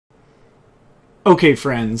Okay,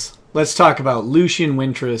 friends, let's talk about Lucian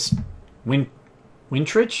Wintrich.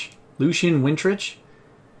 Wintrich? Lucian Wintrich?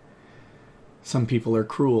 Some people are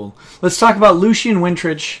cruel. Let's talk about Lucian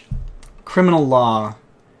Wintrich, criminal law,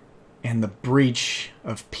 and the breach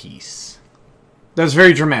of peace. That was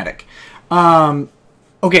very dramatic.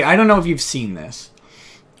 Okay, I don't know if you've seen this.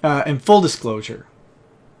 In full disclosure,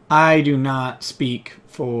 I do not speak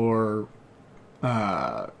for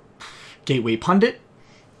Gateway Pundit.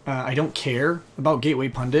 I don't care about Gateway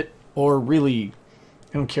Pundit, or really,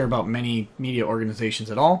 I don't care about many media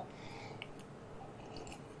organizations at all.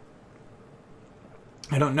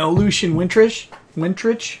 I don't know Lucian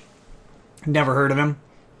Wintrich. Never heard of him.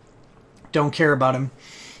 Don't care about him.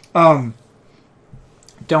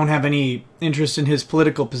 Don't have any interest in his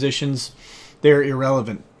political positions. They're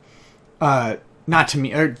irrelevant. Not to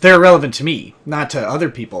me. Or they're irrelevant to me, not to other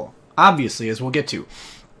people. Obviously, as we'll get to.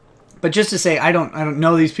 But just to say, I don't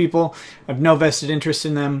know these people. I have no vested interest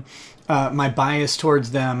in them. My bias towards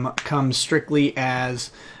them comes strictly as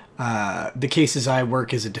the cases I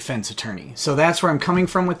work as a defense attorney. So that's where I'm coming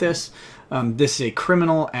from with this. This is a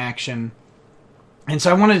criminal action. And so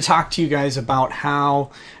I wanted to talk to you guys about how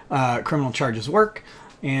criminal charges work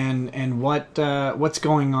and what's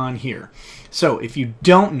going on here. So if you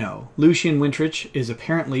don't know, Lucian Wintrich is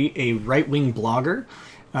apparently a right-wing blogger.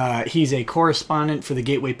 He's a correspondent for the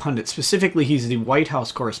Gateway Pundit. Specifically, he's the White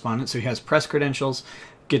House correspondent, so he has press credentials,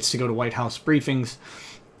 gets to go to White House briefings.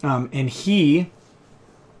 And he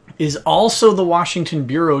is also the Washington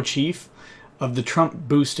bureau chief of the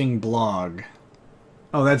Trump-boosting blog.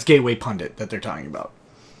 Oh, that's Gateway Pundit that they're talking about.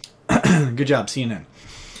 Good job, CNN.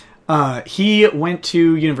 He went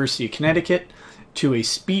to University of Connecticut to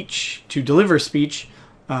deliver a speech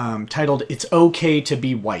titled "It's Okay to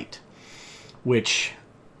Be White," which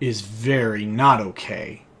is very not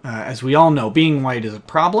okay. As we all know, being white is a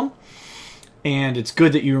problem, and it's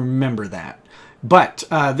good that you remember that. But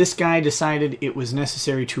this guy decided it was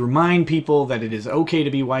necessary to remind people that it is okay to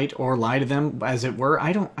be white, or lie to them, as it were.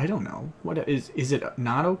 I don't know. What is it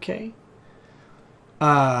not okay?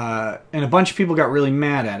 And a bunch of people got really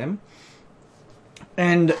mad at him.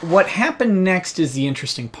 And what happened next is the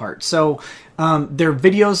interesting part. So there are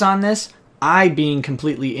videos on this. I, being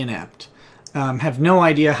completely inept, have no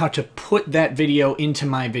idea how to put that video into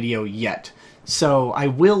my video yet. So I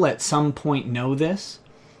will at some point know this.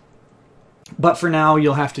 But for now,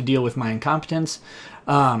 you'll have to deal with my incompetence.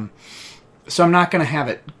 So I'm not going to have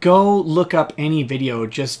it. Go look up any video.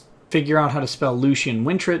 Just figure out how to spell Lucian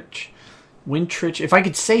Wintrich. If I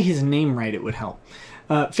could say his name right, it would help.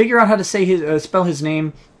 Figure out how to say spell his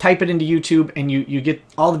name. Type it into YouTube, and you get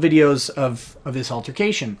all the videos of this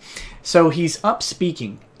altercation. So he's up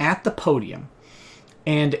speaking at the podium,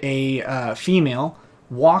 and a female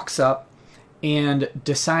walks up and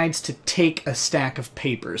decides to take a stack of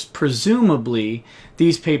papers. Presumably,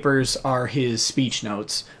 these papers are his speech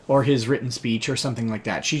notes or his written speech or something like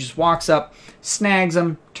that. She just walks up, snags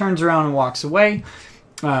them, turns around and walks away.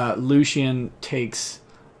 Lucian takes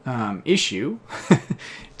issue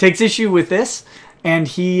with this, and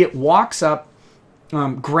he walks up,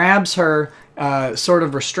 grabs her, sort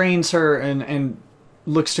of restrains her, and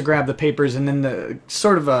looks to grab the papers, and then the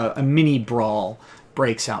sort of a mini brawl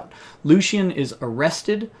breaks out. Lucian is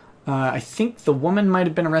arrested. I think the woman might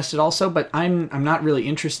have been arrested also, but I'm not really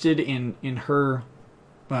interested in her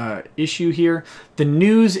issue here. The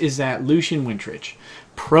news is that Lucian Wintrich,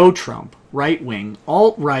 pro-Trump, right-wing,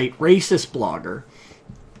 alt-right, racist blogger,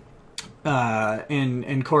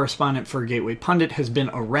 and correspondent for Gateway Pundit, has been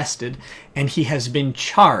arrested, and he has been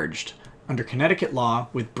charged under Connecticut law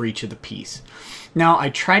with breach of the peace. Now, I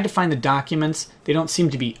tried to find the documents. They don't seem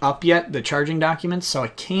to be up yet, the charging documents, so I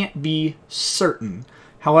can't be certain.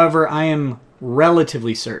 However, I am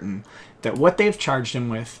relatively certain that what they've charged him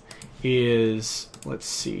with is, let's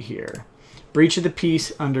see here, breach of the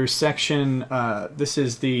peace under section, this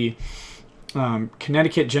is the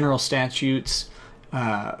Connecticut General Statutes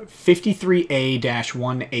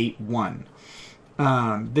 53A-181.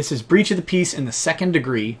 This is breach of the peace in the second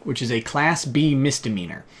degree, which is a Class B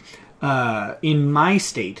misdemeanor. In my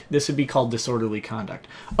state, this would be called disorderly conduct.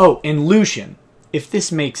 Oh, and Lucian, if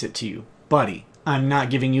this makes it to you, buddy, I'm not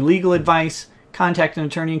giving you legal advice. Contact an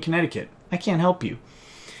attorney in Connecticut. I can't help you.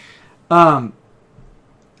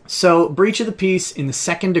 So, breach of the peace in the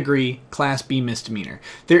second degree, Class B misdemeanor.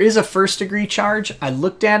 There is a first degree charge. I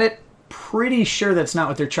looked at it. Pretty sure that's not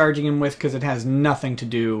what they're charging him with, because it has nothing to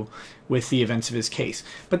do with the events of his case.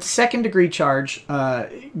 But the second degree charge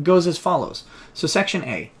goes as follows. So section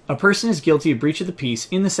A, a person is guilty of breach of the peace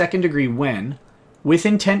in the second degree when, with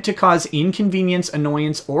intent to cause inconvenience,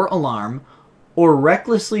 annoyance, or alarm, or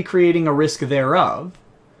recklessly creating a risk thereof,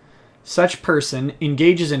 such person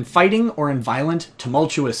engages in fighting or in violent,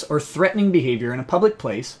 tumultuous, or threatening behavior in a public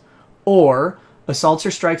place, or assaults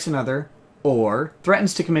or strikes another, or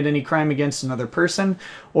threatens to commit any crime against another person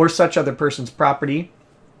or such other person's property,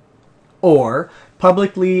 or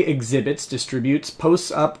publicly exhibits, distributes, posts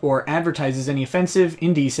up, or advertises any offensive,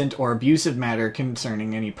 indecent, or abusive matter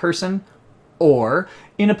concerning any person, or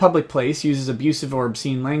in a public place uses abusive or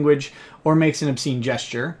obscene language, or makes an obscene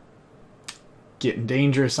gesture, getting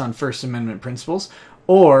dangerous on First Amendment principles,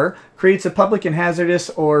 or creates a public and hazardous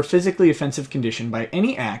or physically offensive condition by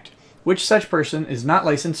any act which such person is not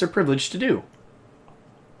licensed or privileged to do.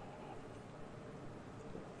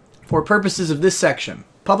 For purposes of this section,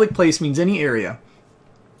 public place means any area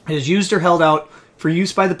that is used or held out for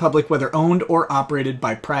use by the public, whether owned or operated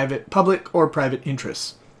by public or private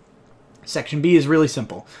interests. Section B is really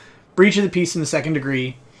simple. Breach of the peace in the second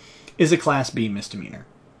degree is a Class B misdemeanor.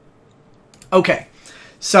 Okay,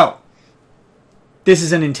 so this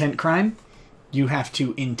is an intent crime. You have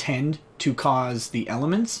to intend to cause the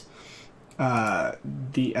elements.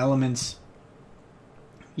 The elements,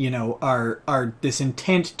 are this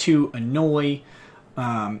intent to annoy,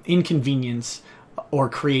 inconvenience, or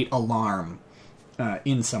create alarm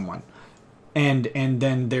in someone. And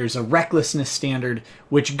then there's a recklessness standard,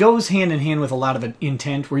 which goes hand in hand with a lot of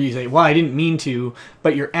intent, where you say, well, I didn't mean to,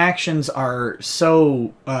 but your actions are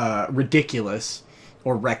so ridiculous,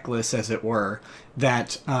 or reckless, as it were,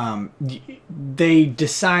 that they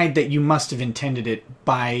decide that you must have intended it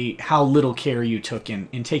by how little care you took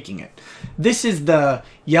in taking it. This is the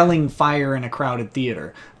yelling fire in a crowded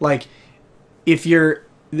theater. Like, if you're,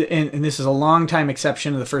 and this is a long time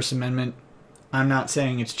exception of the First Amendment, I'm not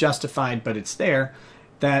saying it's justified, but it's there,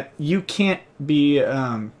 that you can't be,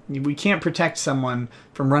 we can't protect someone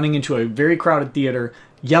from running into a very crowded theater,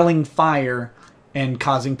 yelling fire, and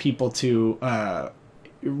causing people to,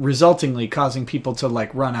 resultingly causing people to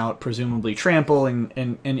run out, presumably trample and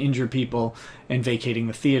injure people, and vacating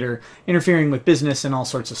the theater, interfering with business, and all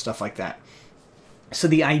sorts of stuff like that. So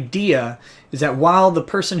the idea is that while the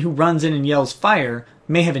person who runs in and yells fire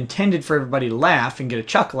may have intended for everybody to laugh and get a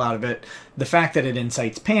chuckle out of it, the fact that it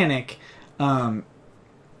incites panic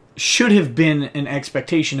should have been an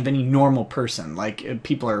expectation of any normal person. Like,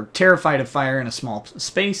 people are terrified of fire in a small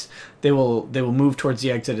space. They will move towards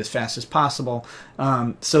the exit as fast as possible.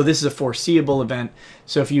 So this is a foreseeable event.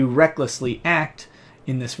 So if you recklessly act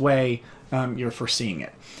in this way, you're foreseeing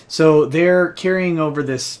it. So they're carrying over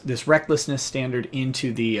this recklessness standard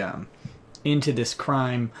into the into this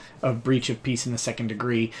crime of breach of peace in the second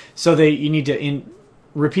degree. So you need to,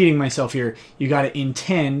 repeating myself here, you got to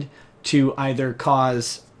intend to either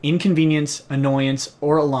cause inconvenience, annoyance,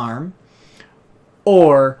 or alarm,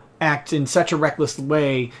 or act in such a reckless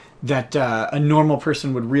way that a normal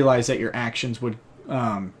person would realize that your actions would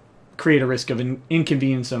create a risk of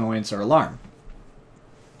inconvenience, annoyance, or alarm.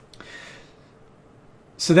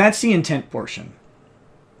 So that's the intent portion.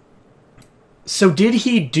 So did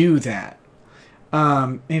he do that?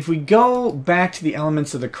 If we go back to the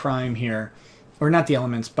elements of the crime here, or not the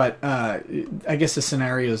elements, but I guess the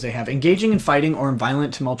scenarios they have. Engaging in fighting or in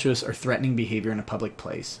violent, tumultuous, or threatening behavior in a public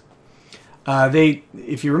place.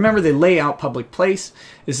 If you remember, they lay out public place.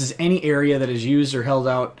 This is any area that is used or held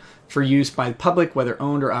out for use by the public, whether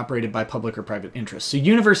owned or operated by public or private interests. So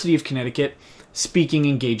University of Connecticut, speaking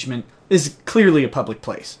engagement, is clearly a public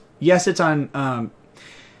place. Yes, it's on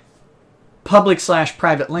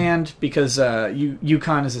public/private land because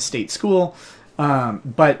UConn is a state school.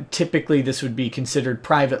 But typically this would be considered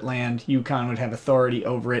private land. UConn would have authority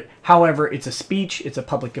over it. However, it's a speech, it's a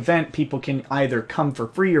public event. People can either come for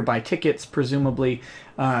free or buy tickets, presumably,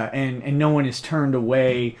 and no one is turned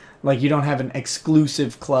away. Like, you don't have an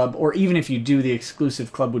exclusive club, or even if you do, the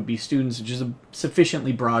exclusive club would be students, which is a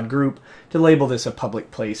sufficiently broad group to label this a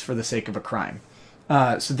public place for the sake of a crime.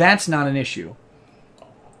 So that's not an issue.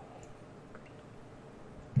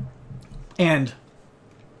 And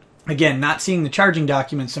again, not seeing the charging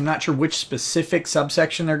documents, I'm not sure which specific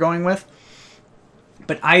subsection they're going with,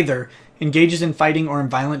 but either engages in fighting or in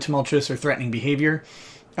violent, tumultuous, or threatening behavior.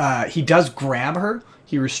 He does grab her.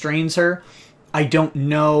 He restrains her. I don't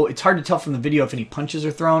know. It's hard to tell from the video if any punches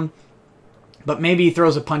are thrown, but maybe he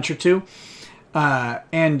throws a punch or two.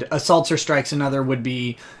 And assaults or strikes another would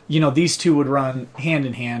be, these two would run hand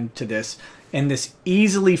in hand to this, and this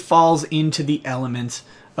easily falls into the elements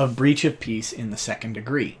of breach of peace in the second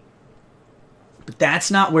degree. But that's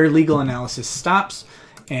not where legal analysis stops,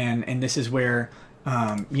 and this is where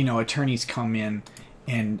attorneys come in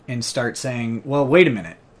and start saying, well, wait a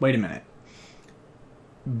minute.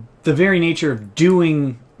 The very nature of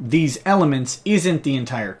doing these elements isn't the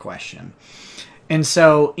entire question. And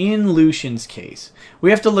so in Lucian's case, we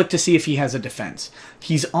have to look to see if he has a defense.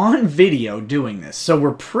 He's on video doing this, so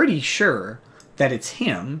we're pretty sure that it's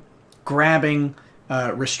him grabbing,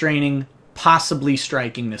 restraining, possibly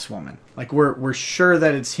striking this woman. Like, we're sure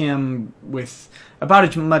that it's him with about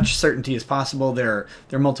as much certainty as possible. There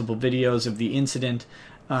are multiple videos of the incident.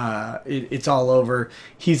 It's all over.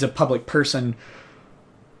 He's a public person,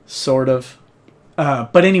 sort of.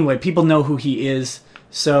 But anyway, people know who he is.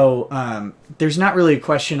 So there's not really a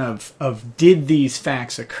question of did these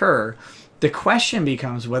facts occur. The question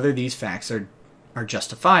becomes whether these facts are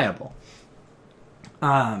justifiable.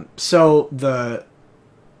 So the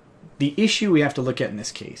issue we have to look at in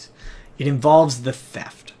this case, it involves the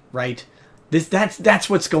theft, right? That's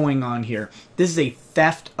what's going on here. This is a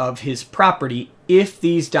theft of his property if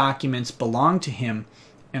these documents belong to him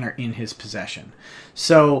and are in his possession.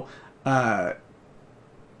 So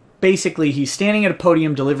basically, he's standing at a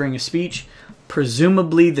podium delivering a speech.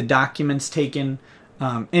 Presumably, the documents taken,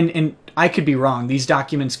 and I could be wrong. These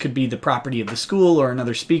documents could be the property of the school or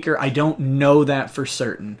another speaker. I don't know that for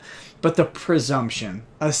certain. But the presumption,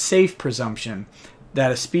 a safe presumption,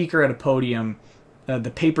 that a speaker at a podium, the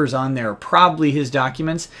papers on there are probably his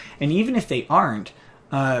documents. And even if they aren't,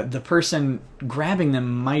 the person grabbing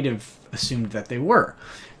them might have assumed that they were.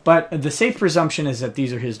 But the safe presumption is that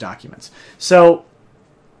these are his documents. So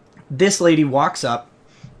this lady walks up,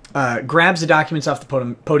 grabs the documents off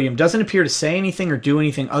the podium, doesn't appear to say anything or do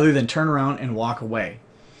anything other than turn around and walk away.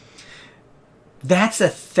 That's a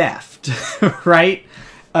theft, right?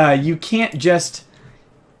 You can't just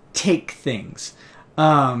take things.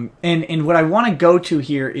 And what I want to go to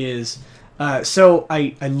here is, so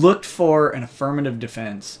I looked for an affirmative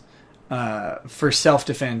defense for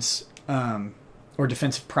self-defense or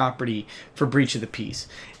defense of property for breach of the peace.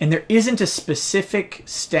 And there isn't a specific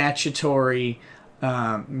statutory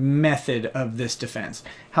method of this defense.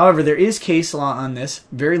 However, there is case law on this,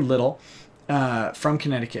 very little, from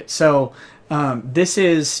Connecticut. So this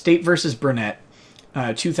is State versus Burnett,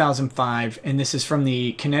 2005, and this is from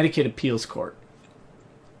the Connecticut Appeals Court.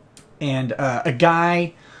 And a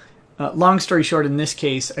guy, long story short, in this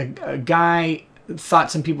case, a guy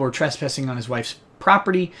thought some people were trespassing on his wife's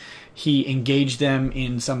property. He engaged them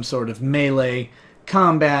in some sort of melee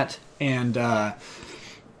combat and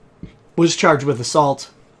was charged with assault.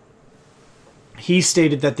 He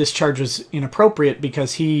stated that this charge was inappropriate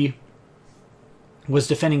because he was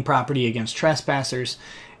defending property against trespassers,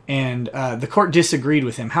 and the court disagreed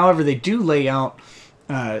with him. However, they do lay out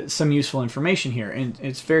some useful information here, and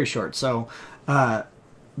it's very short. So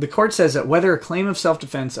the court says that whether a claim of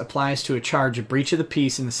self-defense applies to a charge of breach of the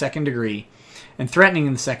peace in the second degree and threatening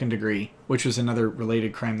in the second degree, which was another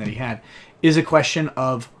related crime that he had, is a question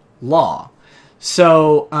of law.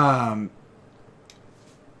 So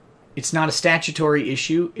it's not a statutory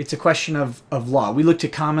issue. It's a question of law. We look to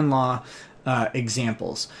common law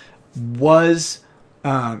examples. Do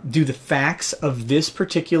the facts of this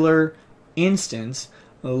particular instance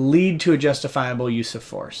lead to a justifiable use of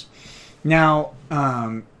force? Now,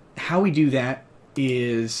 how we do that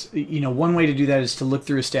is, one way to do that is to look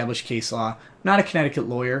through established case law. I'm not a Connecticut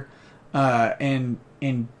lawyer, and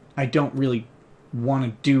I don't really want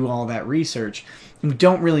to do all that research. We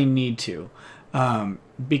don't really need to,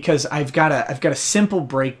 because I've got a simple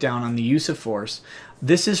breakdown on the use of force.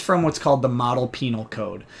 This is from what's called the Model Penal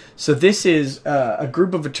Code. So this is a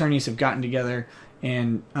group of attorneys have gotten together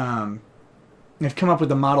and they've come up with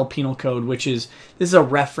the Model Penal Code, this is a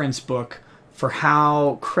reference book for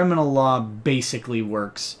how criminal law basically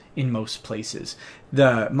works in most places.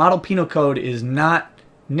 The Model Penal Code is not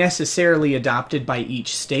necessarily adopted by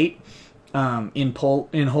each state in whole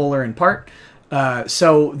or in part.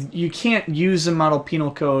 So you can't use the Model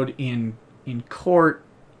Penal Code in court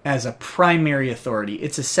as a primary authority.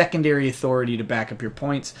 It's a secondary authority to back up your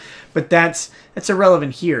points, but that's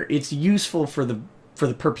irrelevant here. It's useful for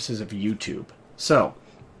the purposes of YouTube. So,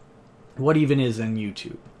 what even is on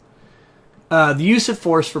YouTube? The use of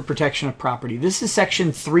force for protection of property. This is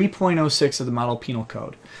section 3.06 of the Model Penal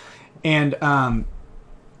Code. And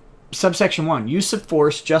subsection 1, use of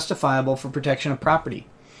force justifiable for protection of property.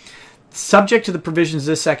 Subject to the provisions of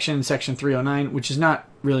this section, section 309, which is not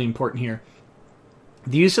really important here.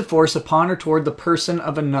 The use of force upon or toward the person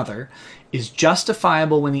of another is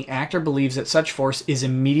justifiable when the actor believes that such force is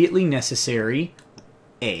immediately necessary,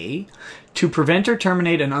 A, to prevent or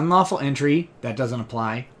terminate an unlawful entry, that doesn't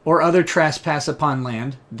apply, or other trespass upon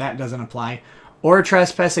land, that doesn't apply, or a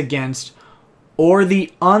trespass against, or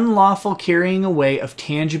the unlawful carrying away of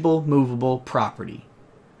tangible, movable property.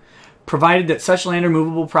 provided that such land or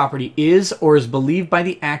movable property is or is believed by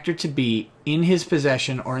the actor to be in his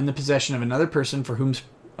possession or in the possession of another person for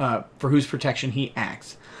whose protection he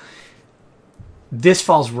acts. This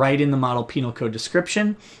falls right in the Model Penal Code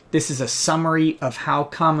description. This is a summary of how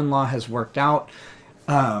common law has worked out.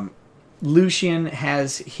 Lucian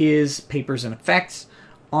has his papers and effects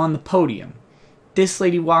on the podium. This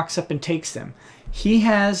lady walks up and takes them. He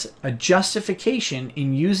has a justification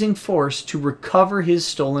in using force to recover his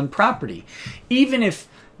stolen property. Even if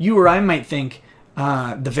you or I might think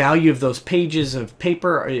the value of those pages of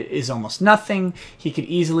paper is almost nothing, he could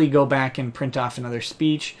easily go back and print off another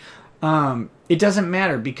speech. It doesn't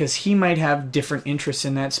matter because he might have different interests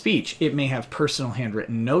in that speech. It may have personal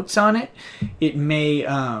handwritten notes on it. It may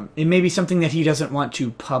be something that he doesn't want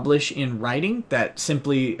to publish in writing. That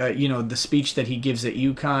simply, the speech that he gives at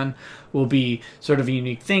UConn will be sort of a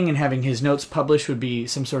unique thing, and having his notes published would be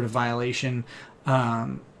some sort of violation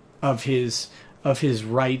of his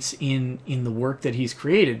rights in the work that he's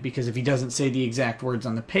created, because if he doesn't say the exact words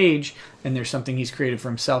on the page and there's something he's created for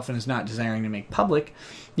himself and is not desiring to make public,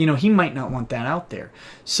 he might not want that out there.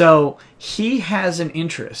 So he has an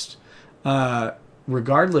interest,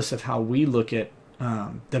 regardless of how we look at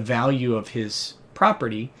the value of his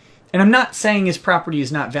property. And I'm not saying his property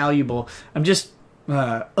is not valuable. I'm just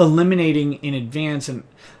eliminating in advance and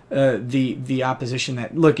the opposition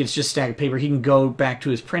that, look, it's just a stack of paper. He can go back to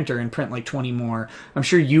his printer and print like 20 more. I'm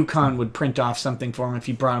sure UConn would print off something for him if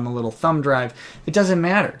you brought him a little thumb drive. It doesn't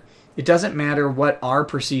matter. It doesn't matter what our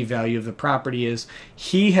perceived value of the property is.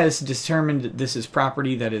 He has determined that this is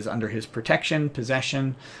property that is under his protection,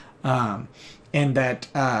 possession, and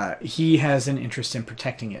that he has an interest in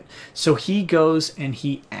protecting it. So he goes and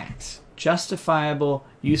he acts. Justifiable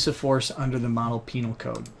use of force under the Model Penal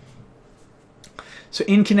Code. So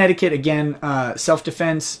in Connecticut, again,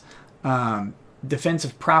 self-defense, defense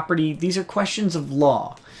of property, these are questions of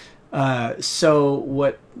law. So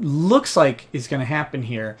what looks like is going to happen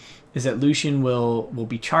here is that Lucian will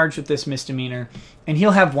be charged with this misdemeanor, and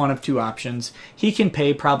he'll have one of two options. He can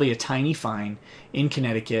pay probably a tiny fine in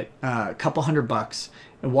Connecticut, a couple $100,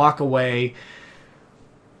 and walk away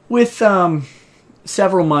with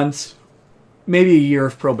several months, maybe a year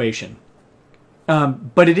of probation.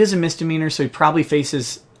 But it is a misdemeanor, so he probably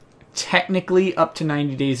faces technically up to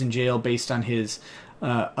 90 days in jail based on his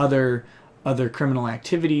other criminal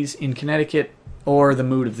activities in Connecticut, or the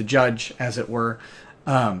mood of the judge, as it were.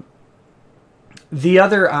 The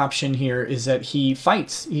other option here is that he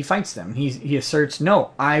fights them. He asserts,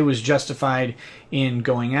 no, I was justified in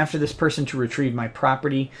going after this person to retrieve my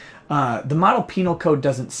property. The Model Penal Code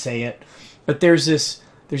doesn't say it, but there's this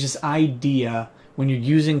idea when you're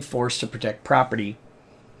using force to protect property,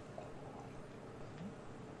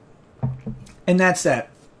 and that's that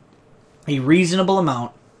a reasonable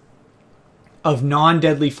amount of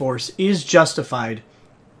non-deadly force is justified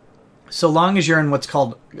so long as you're in what's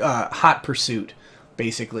called hot pursuit,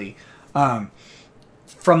 basically.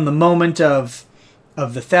 From the moment of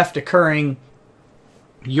the theft occurring,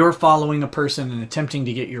 you're following a person and attempting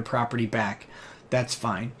to get your property back. That's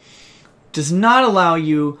fine. Does not allow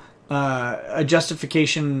you a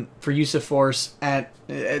justification for use of force at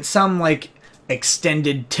some like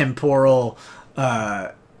extended temporal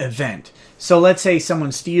event. So let's say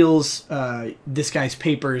someone steals this guy's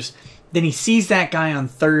papers, then he sees that guy on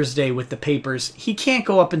Thursday with the papers. He can't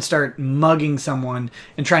go up and start mugging someone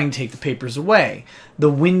and trying to take the papers away. The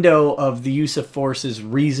window of the use of force's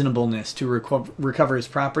reasonableness to recover his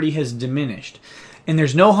property has diminished. And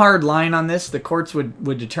there's no hard line on this. The courts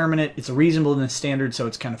would determine it. It's a reasonableness standard, so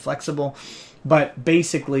it's kind of flexible. But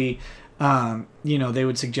basically, they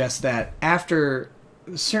would suggest that after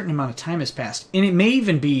a certain amount of time has passed, and it may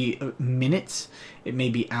even be minutes, it may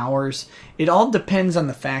be hours. It all depends on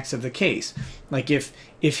the facts of the case. Like if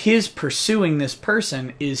his pursuing this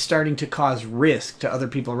person is starting to cause risk to other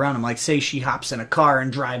people around him, like say she hops in a car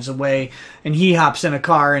and drives away, and he hops in a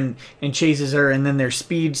car and chases her, and then their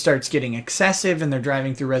speed starts getting excessive and they're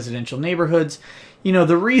driving through residential neighborhoods,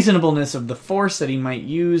 the reasonableness of the force that he might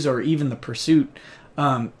use, or even the pursuit,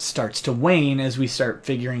 starts to wane as we start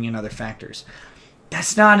figuring in other factors.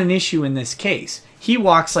 That's not an issue in this case. He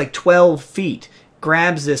walks like 12 feet,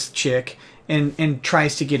 grabs this chick, and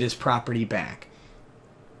tries to get his property back.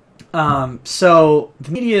 So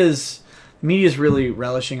the media's really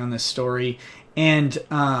relishing on this story, and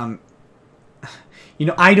I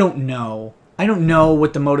don't know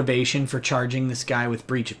what the motivation for charging this guy with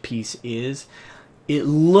breach of peace is. It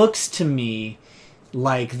looks to me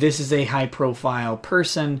like this is a high-profile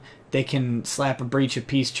person. They can slap a breach of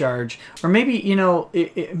peace charge. Or maybe,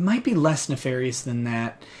 it might be less nefarious than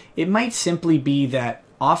that. It might simply be that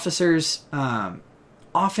officers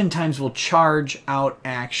oftentimes will charge out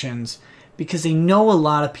actions because they know a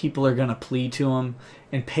lot of people are going to plead to them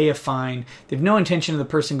and pay a fine. They have no intention of the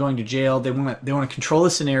person going to jail. They want to control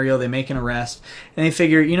the scenario. They make an arrest, and they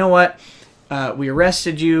figure, you know what? We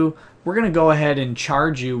arrested you. We're going to go ahead and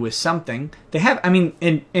charge you with something. They have, I mean,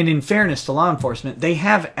 and in fairness to law enforcement, they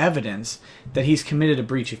have evidence that he's committed a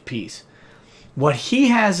breach of peace. What he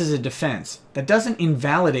has is a defense that doesn't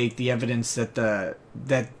invalidate the evidence that the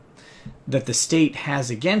state has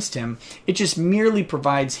against him. It just merely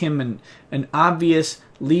provides him an obvious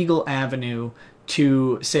legal avenue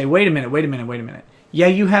to say, wait a minute. Yeah,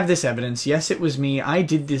 you have this evidence. Yes, it was me. I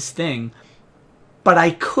did this thing. But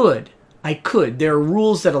I could. There are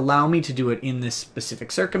rules that allow me to do it in this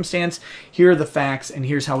specific circumstance. Here are the facts, and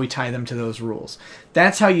here's how we tie them to those rules.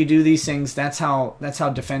 That's how you do these things. That's how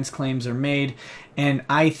defense claims are made. And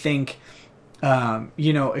I think,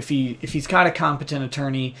 if he's got a competent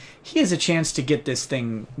attorney, he has a chance to get this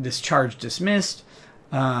charge dismissed,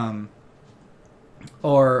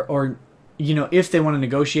 or if they want to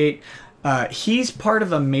negotiate. He's part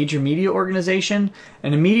of a major media organization,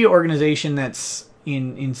 and a media organization that's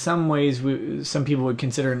in some ways some people would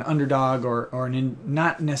consider an underdog or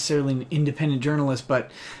not necessarily an independent journalist,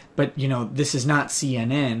 but this is not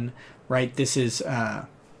CNN, right? This is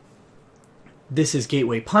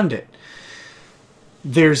Gateway Pundit.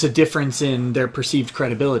 There's a difference in their perceived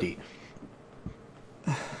credibility.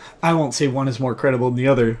 I won't say one is more credible than the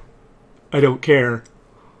other. I don't care.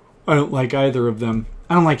 I don't like either of them.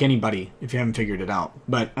 I don't like anybody, if you haven't figured it out.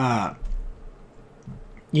 But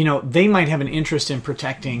they might have an interest in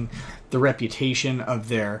protecting the reputation of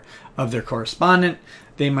their correspondent.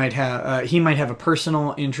 They might have he might have a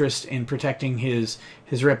personal interest in protecting his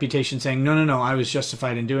reputation, saying no, I was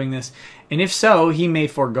justified in doing this. And if so, he may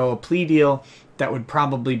forego a plea deal that would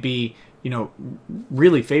probably be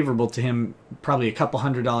really favorable to him. Probably a couple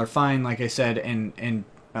 $100 fine, like I said, and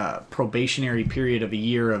probationary period of a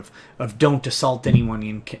year of don't assault anyone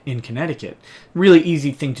in Connecticut. Really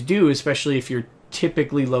easy thing to do, especially if you're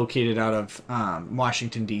typically located out of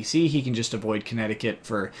Washington, D.C. He can just avoid Connecticut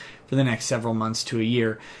for the next several months to a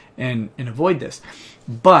year and avoid this.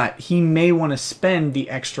 But he may want to spend the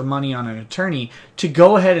extra money on an attorney to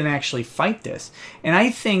go ahead and actually fight this. And I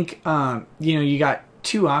think, you got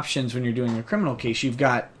two options when you're doing a criminal case. You've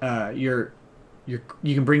got you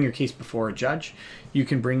can bring your case before a judge. You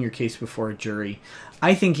can bring your case before a jury.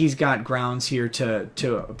 I think he's got grounds here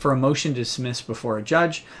for a motion to dismiss before a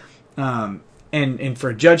judge. And for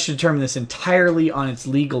a judge to determine this entirely on its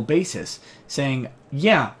legal basis, saying,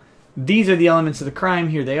 yeah, these are the elements of the crime,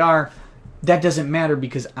 here they are. That doesn't matter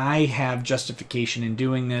because I have justification in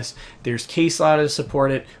doing this. There's case law to support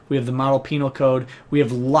it. We have the Model Penal Code. We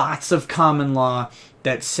have lots of common law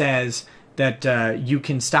that says that you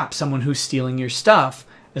can stop someone who's stealing your stuff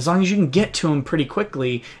as long as you can get to them pretty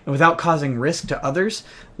quickly and without causing risk to others.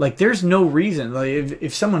 Like, there's no reason. Like,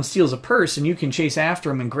 if someone steals a purse and you can chase after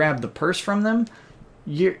them and grab the purse from them,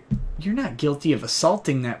 you're not guilty of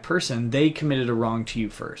assaulting that person. They committed a wrong to you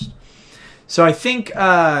first. So I think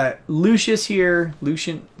Lucius here,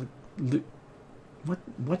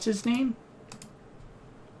 what's his name?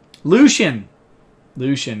 Lucian,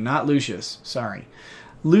 not Lucius. Sorry,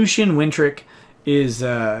 Lucian Wintrich is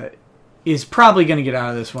probably going to get out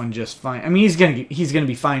of this one just fine. I mean, he's going to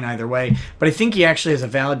be fine either way. But I think he actually has a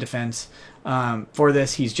valid defense for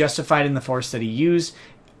this. He's justified in the force that he used.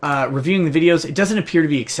 Reviewing the videos, it doesn't appear to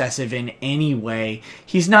be excessive in any way.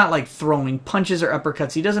 He's not like throwing punches or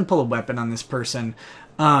uppercuts. He doesn't pull a weapon on this person.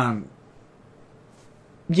 Yeah,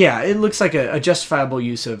 it looks like a justifiable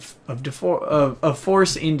use of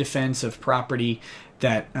force in defense of property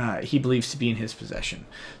that he believes to be in his possession.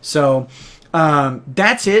 So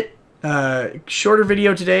that's it. Shorter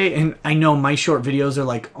video today, and I know my short videos are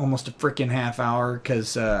like almost a freaking half hour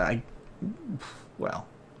because well,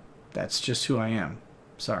 that's just who I am.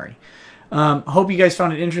 Sorry. Hope you guys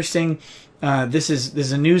found it interesting. This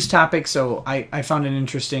is a news topic, so I found it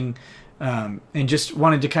interesting, and just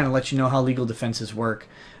wanted to kind of let you know how legal defenses work,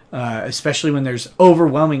 especially when there's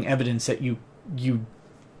overwhelming evidence that you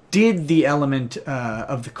did the element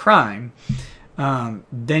of the crime.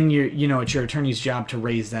 Then it's your attorney's job to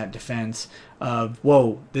raise that defense of,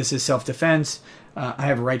 whoa, this is self-defense. I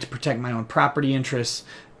have a right to protect my own property interests.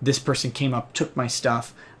 This person came up, took my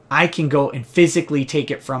stuff. I can go and physically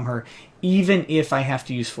take it from her, even if I have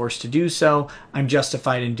to use force to do so. I'm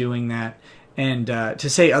justified in doing that. And to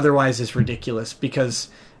say otherwise is ridiculous, because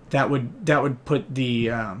that would put the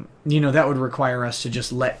that would require us to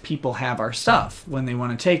just let people have our stuff when they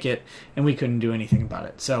want to take it, and we couldn't do anything about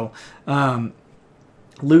it. So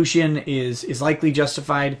Lucian is likely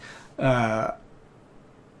justified.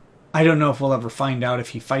 I don't know if we'll ever find out if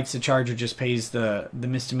he fights the charge or just pays the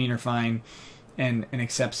misdemeanor fine and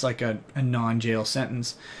accepts like a non-jail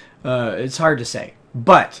sentence. It's hard to say.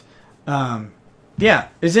 But, yeah,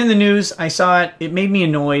 it's in the news. I saw it. It made me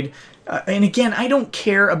annoyed. And again, I don't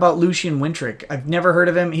care about Lucian Wintrich. I've never heard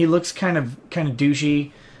of him. He looks kind of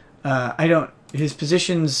douchey. His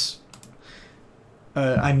positions...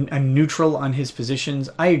 I'm neutral on his positions.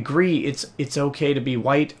 I agree it's okay to be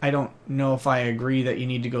white. I don't know if I agree that you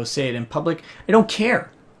need to go say it in public. I don't care.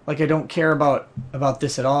 Like, I don't care about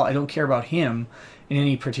this at all. I don't care about him in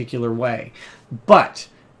any particular way. But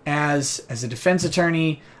as a defense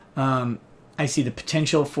attorney, I see the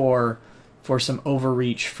potential for some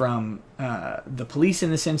overreach from the police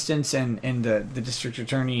in this instance and the district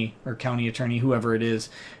attorney or county attorney, whoever it is,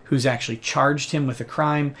 who's actually charged him with a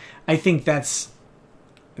crime. I think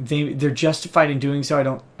they're justified in doing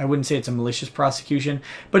so. I wouldn't say it's a malicious prosecution,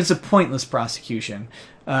 but it's a pointless prosecution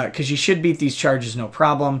because you should beat these charges no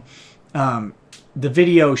problem. The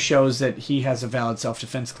video shows that he has a valid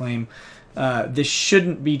self-defense claim. This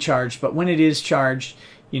shouldn't be charged, but when it is charged,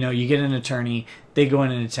 you get an attorney, they go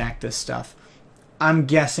in and attack this stuff. I'm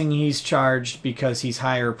guessing he's charged because he's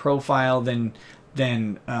higher profile than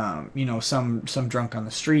some drunk on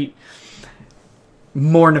the street.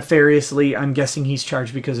 More nefariously, I'm guessing he's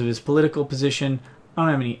charged because of his political position. I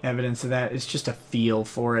don't have any evidence of that. It's just a feel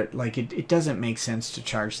for it. Like, it doesn't make sense to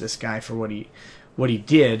charge this guy for what he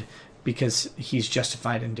did because he's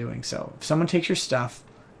justified in doing so. If someone takes your stuff,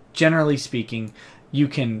 generally speaking, you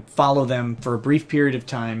can follow them for a brief period of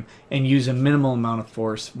time and use a minimal amount of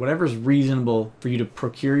force, whatever is reasonable for you to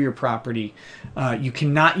procure your property. You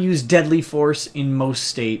cannot use deadly force in most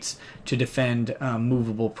states to defend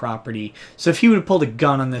movable property. So if he would have pulled a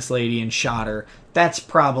gun on this lady and shot her, that's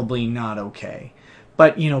probably not okay.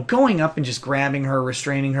 But, going up and just grabbing her,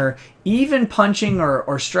 restraining her, even punching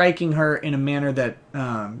or striking her in a manner that,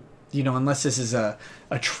 unless this is a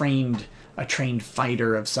trained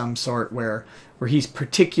fighter of some sort where he's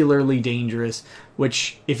particularly dangerous,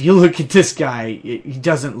 which if you look at this guy, he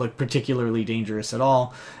doesn't look particularly dangerous at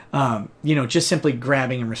all. Just simply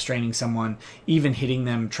grabbing and restraining someone, even hitting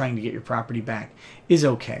them, trying to get your property back is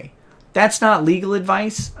okay. That's not legal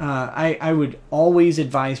advice. I would always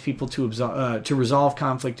advise people to resolve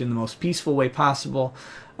conflict in the most peaceful way possible.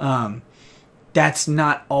 That's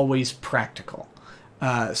not always practical.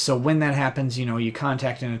 So when that happens, you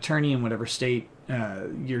contact an attorney in whatever state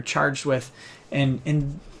you're charged with,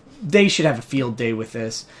 and they should have a field day with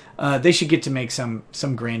this. They should get to make some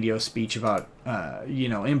grandiose speech about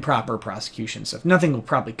improper prosecution stuff. Nothing will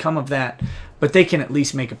probably come of that, but they can at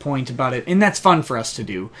least make a point about it, and that's fun for us to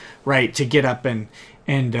do, right? To get up and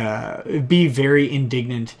be very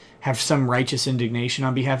indignant, have some righteous indignation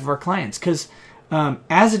on behalf of our clients, because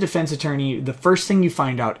as a defense attorney, the first thing you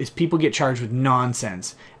find out is people get charged with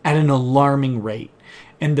nonsense at an alarming rate.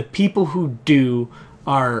 And the people who do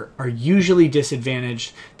are usually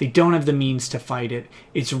disadvantaged. They don't have the means to fight it.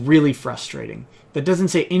 It's really frustrating. That doesn't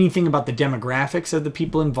say anything about the demographics of the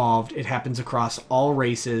people involved. It happens across all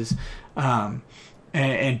races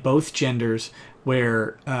and both genders,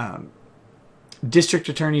 where district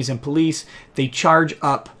attorneys and police, they charge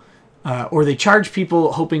up or they charge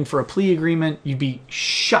people hoping for a plea agreement. You'd be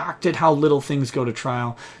shocked at how little things go to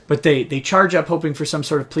trial. But they charge up hoping for some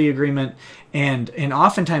sort of plea agreement, and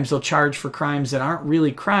oftentimes they'll charge for crimes that aren't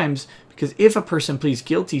really crimes, because if a person pleads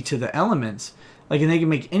guilty to the elements, and they can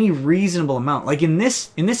make any reasonable amount. Like in this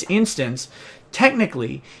instance,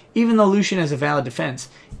 technically, even though Lucian has a valid defense,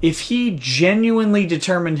 if he genuinely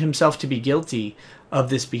determined himself to be guilty of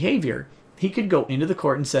this behavior, he could go into the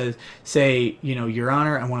court and say, Your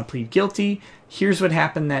Honor, I want to plead guilty. Here's what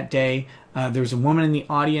happened that day. There was a woman in the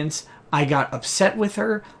audience. I got upset with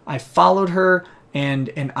her. I followed her,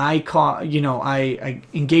 and I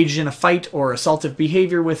engaged in a fight or assaultive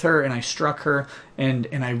behavior with her, and I struck her, and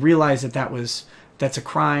I realized that's a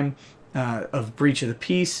crime of breach of the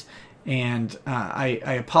peace. And I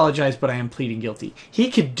apologize, but I am pleading guilty. He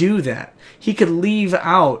could do that. He could leave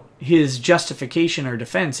out his justification or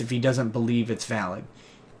defense if he doesn't believe it's valid.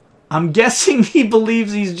 I'm guessing he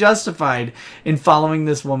believes he's justified in following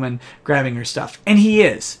this woman, grabbing her stuff. And he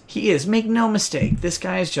is. He is. Make no mistake. This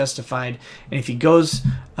guy is justified. And if he goes,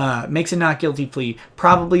 makes a not guilty plea,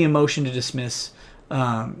 probably a motion to dismiss,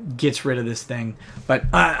 gets rid of this thing. But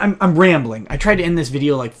I'm rambling. I tried to end this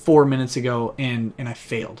video like 4 minutes ago, and I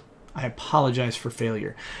failed. I apologize for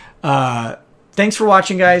failure. Thanks for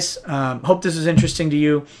watching, guys. Hope this was interesting to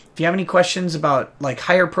you. If you have any questions about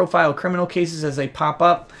higher profile criminal cases as they pop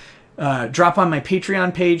up, drop on my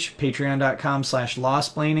Patreon page,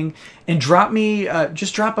 patreon.com/lawsplaining, and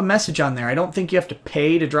just drop a message on there. I don't think you have to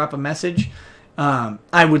pay to drop a message.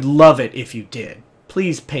 I would love it if you did.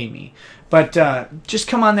 Please pay me. But just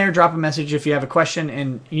come on there, drop a message if you have a question,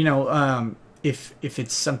 and if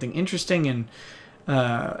it's something interesting and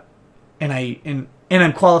I'm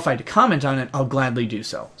qualified to comment on it, I'll gladly do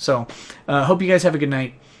so. So hope you guys have a good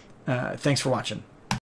night. Thanks for watching.